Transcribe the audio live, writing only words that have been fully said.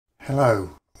Hello,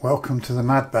 welcome to the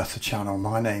Mad Batter channel.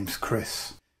 My name's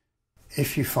Chris.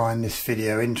 If you find this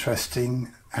video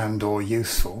interesting and or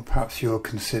useful, perhaps you'll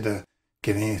consider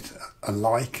giving it a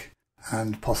like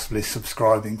and possibly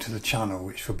subscribing to the channel,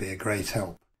 which will be a great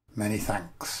help. Many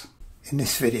thanks. In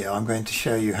this video I'm going to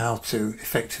show you how to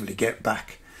effectively get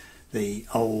back the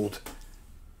old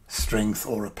strength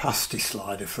or opacity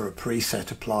slider for a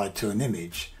preset applied to an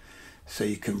image, so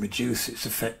you can reduce its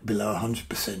effect below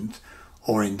 100%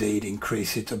 or indeed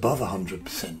increase it above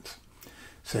 100%.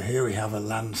 So here we have a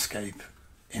landscape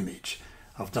image.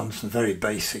 I've done some very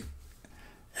basic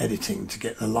editing to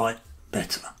get the light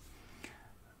better.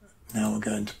 Now we're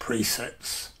going to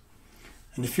presets,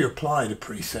 and if you applied a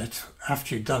preset,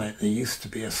 after you've done it, there used to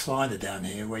be a slider down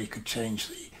here where you could change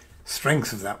the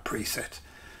strength of that preset,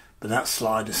 but that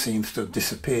slider seems to have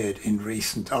disappeared in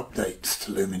recent updates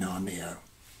to Luminar Neo.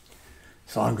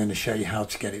 So I'm going to show you how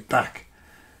to get it back.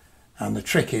 And the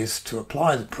trick is to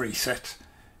apply the preset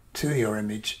to your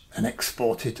image and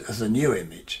export it as a new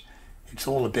image. It's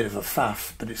all a bit of a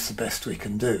faff, but it's the best we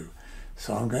can do.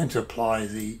 So I'm going to apply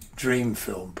the Dream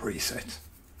Film preset,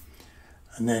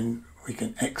 and then we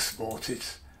can export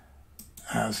it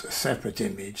as a separate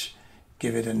image,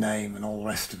 give it a name and all the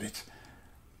rest of it,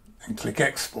 and click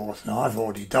export. Now I've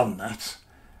already done that,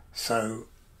 so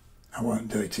I won't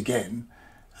do it again,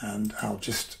 and I'll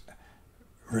just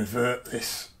revert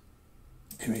this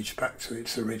image back to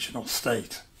its original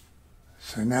state.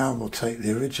 So now we'll take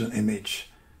the original image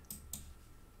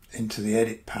into the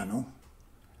edit panel,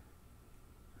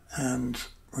 and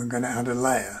we're going to add a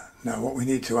layer. Now what we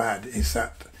need to add is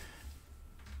that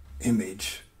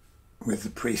image with the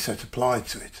preset applied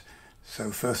to it.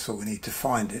 So first of all we need to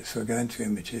find it, so we're going to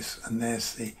images, and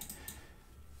there's the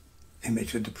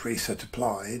image with the preset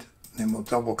applied. Then we'll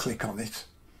double click on it,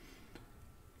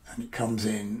 and it comes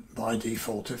in by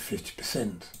default at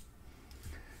 50%.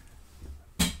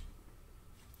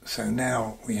 So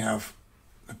now we have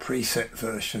the preset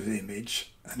version of the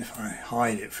image, and if I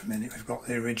hide it for a minute, we've got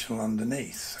the original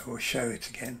underneath, so we'll show it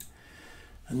again.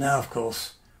 And now of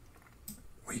course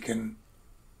we can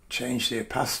change the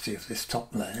opacity of this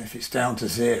top layer. If it's down to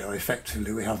 0,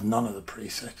 effectively we have none of the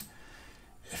preset.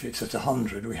 If it's at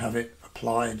 100, we have it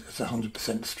applied at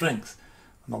 100% strength,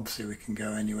 and obviously we can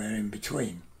go anywhere in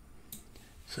between.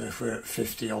 So if we're at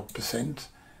 50 odd percent,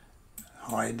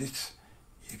 hide it,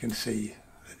 you can see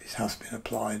that it has been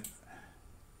applied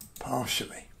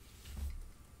partially.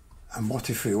 And what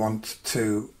if we want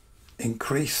to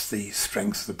increase the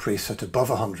strength of the preset above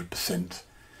 100%?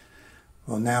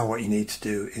 Well, now what you need to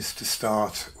do is to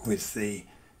start with the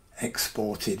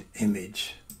exported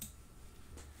image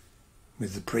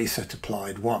with the preset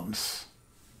applied once,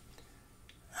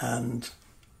 and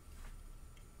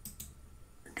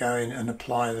go in and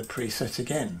apply the preset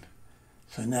again.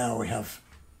 So now we have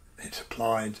it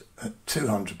applied at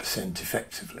 200%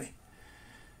 effectively.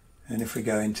 And if we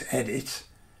go into edit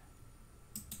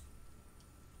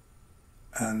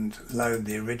and load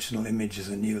the original image as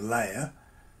a new layer,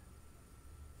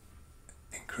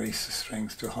 increase the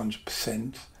strength to 100%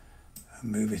 and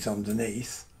move it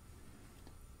underneath,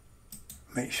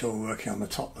 make sure we're working on the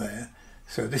top layer.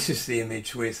 So this is the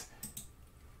image with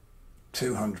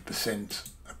 200%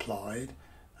 applied,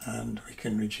 and we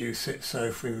can reduce it. So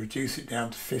if we reduce it down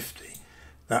to 50,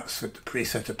 that's with the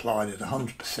preset applied at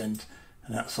 100%, and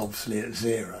that's obviously at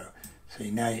 0. So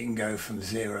now you can go from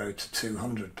 0 to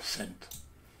 200%.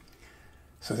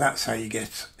 So that's how you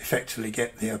effectively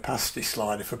get the opacity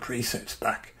slider for presets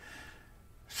back.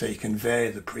 So you can vary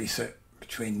the preset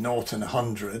between 0 and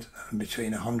 100 and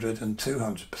between 100 and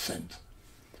 200%.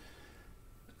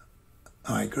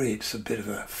 I agree, it's a bit of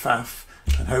a faff,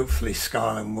 and hopefully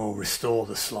Skylum will restore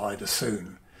the slider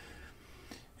soon.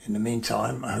 In the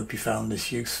meantime, I hope you found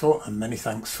this useful, and many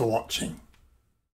thanks for watching.